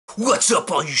What's up,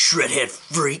 all you shredhead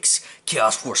freaks?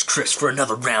 Chaos Force Chris for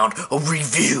another round of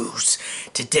reviews.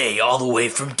 Today, all the way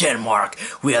from Denmark,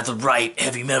 we have the right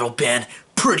heavy metal band,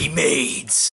 Pretty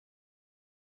Maids.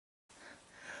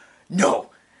 No,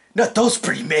 not those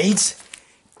Pretty Maids.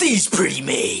 These Pretty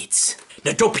Maids.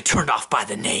 Now don't be turned off by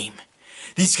the name.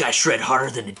 These guys shred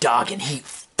harder than a dog and heat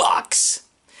fucks.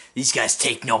 These guys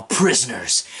take no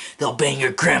prisoners. They'll bang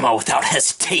your grandma without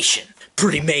hesitation.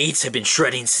 Pretty Maids have been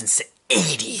shredding since the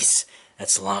 80s.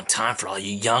 That's a long time for all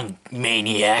you young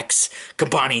maniacs,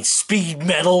 combining speed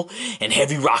metal and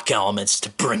heavy rock elements to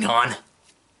bring on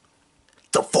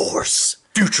the Force.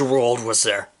 Future World was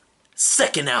their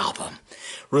second album,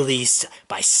 released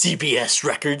by CBS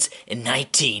Records in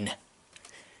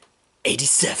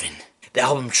 1987. The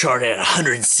album charted at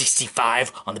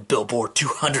 165 on the Billboard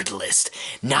 200 list.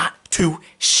 Not too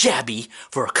shabby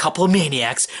for a couple of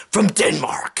maniacs from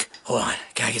Denmark. Hold on,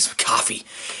 gotta get some coffee.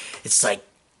 It's like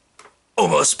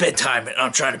almost bedtime and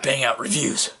I'm trying to bang out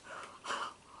reviews.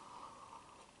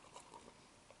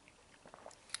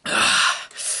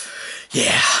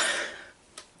 Yeah.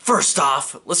 First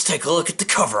off, let's take a look at the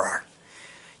cover art.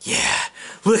 Yeah,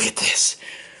 look at this.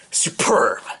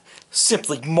 Superb.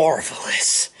 Simply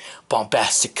marvelous.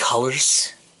 Bombastic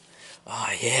colors.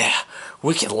 Oh yeah.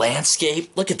 Wicked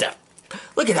landscape. Look at that.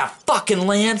 Look at that fucking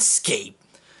landscape.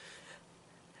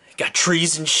 Got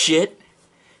trees and shit.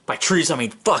 By trees, I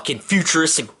mean fucking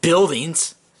futuristic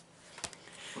buildings.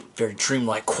 Very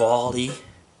dreamlike quality.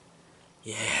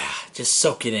 Yeah, just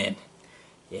soak it in.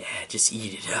 Yeah, just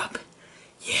eat it up.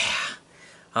 Yeah.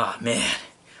 Oh man.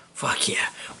 Fuck yeah.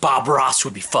 Bob Ross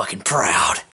would be fucking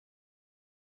proud.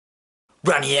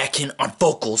 Ronnie Atkin on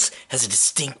vocals has a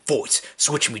distinct voice,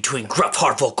 switching between gruff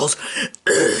hard vocals,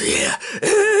 yeah,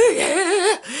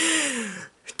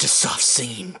 to soft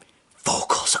singing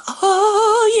vocals.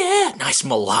 Oh yeah, nice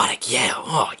melodic, yeah.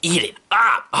 Oh, eat it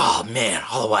up. Oh man,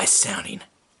 otherwise sounding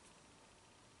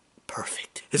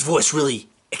perfect. His voice really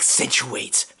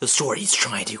accentuates the story he's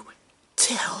trying to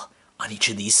tell on each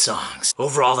of these songs.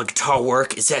 Overall, the guitar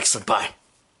work is excellent by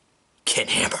Ken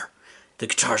Hammer. The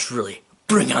guitars really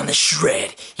bring on the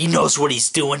shred. He knows what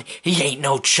he's doing. He ain't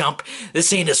no chump.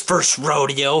 This ain't his first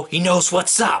rodeo. He knows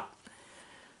what's up.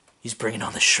 He's bringing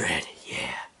on the shred,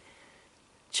 yeah.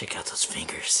 Check out those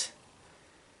fingers.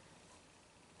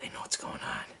 They know what's going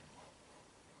on.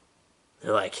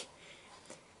 They're like,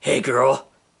 hey girl,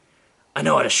 I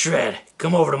know how to shred.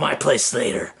 Come over to my place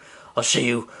later. I'll show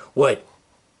you what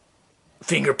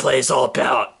finger play is all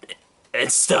about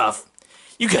and stuff.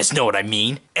 You guys know what I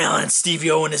mean. Alan and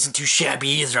Stevie Owen isn't too shabby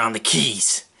either on the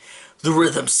keys. The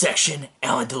rhythm section,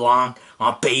 Alan DeLong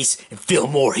on bass and Phil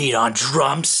Moorhead on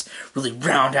drums really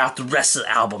round out the rest of the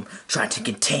album, trying to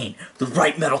contain the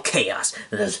right metal chaos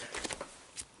that is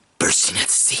bursting at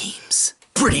the seams.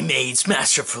 Pretty Maids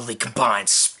masterfully combines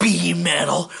speed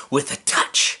metal with a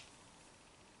touch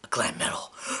of glam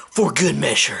metal for good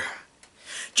measure.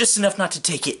 Just enough not to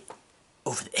take it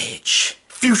over the edge.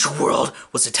 Future World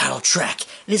was the title track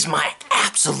and is my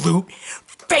absolute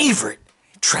favorite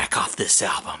track off this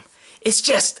album. It's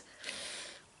just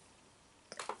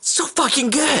so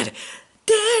fucking good.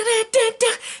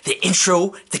 The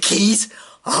intro, the keys,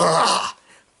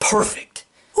 perfect.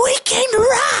 We came to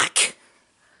rock.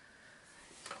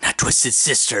 Not Twisted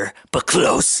Sister, but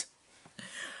close.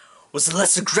 Was the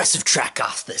less aggressive track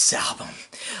off this album.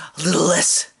 A little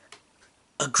less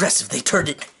aggressive. They turned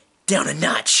it down a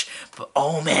notch, but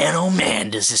oh man,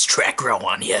 does this track grow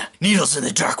on you. Needles in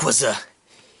the Dark was a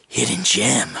hidden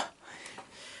gem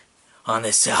on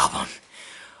this album.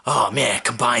 Oh man, it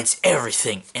combines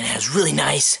everything and has really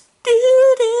nice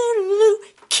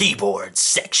keyboard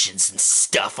sections and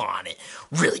stuff on it.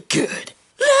 Really good.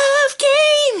 Love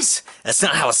Games! That's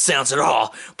not how it sounds at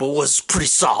all, but was pretty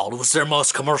solid. It was their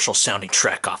most commercial sounding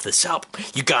track off this album.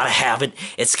 You gotta have it.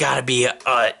 It's gotta be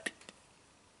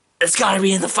it's gotta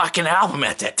be in the fucking album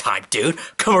at that time, dude.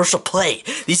 Commercial play.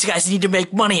 These guys need to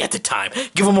make money at the time.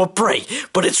 Give them a break.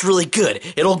 But it's really good.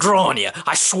 It'll grow on you.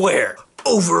 I swear.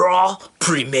 Overall,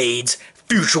 Pretty Maids,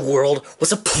 Future World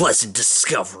was a pleasant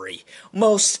discovery.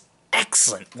 Most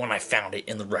excellent when I found it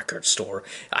in the record store.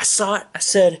 I saw it. I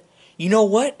said, you know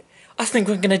what? I think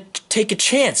we're gonna take a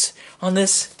chance on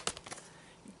this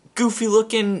goofy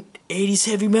looking 80s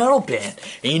heavy metal band.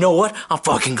 And you know what? I'm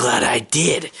fucking glad I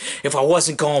did. If I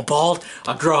wasn't going bald,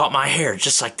 I'd grow out my hair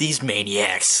just like these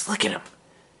maniacs. Look at them.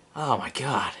 Oh my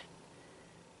god.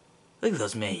 Look at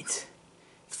those maids.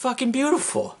 It's fucking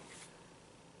beautiful.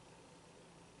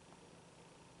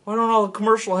 Why don't all the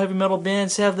commercial heavy metal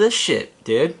bands have this shit,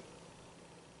 dude?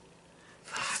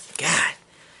 God.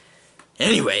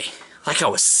 Anyway, like I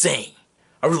was saying,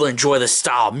 I really enjoy this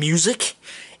style of music.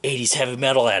 80s heavy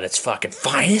metal at its fucking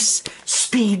finest.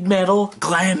 Speed metal,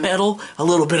 glam metal, a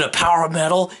little bit of power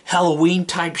metal, Halloween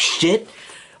type shit.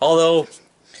 Although,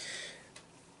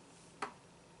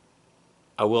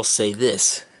 I will say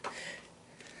this.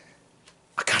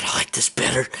 I kinda like this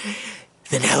better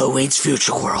than Halloween's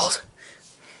Future World.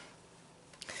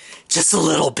 Just a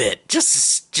little bit.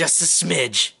 Just a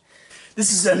smidge.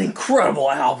 This is an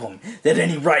incredible album that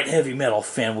any right heavy metal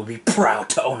fan would be proud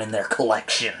to own in their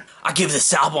collection. I give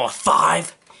this album a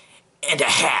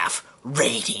 5.5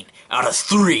 rating out of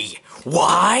 3.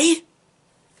 Why?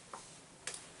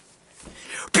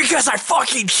 Because I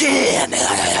fucking can!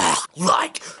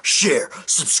 Like, share,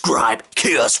 subscribe,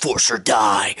 Chaos Force or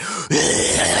die.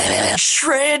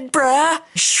 Shred, bruh!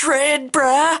 Shred,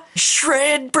 bruh!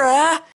 Shred, bruh!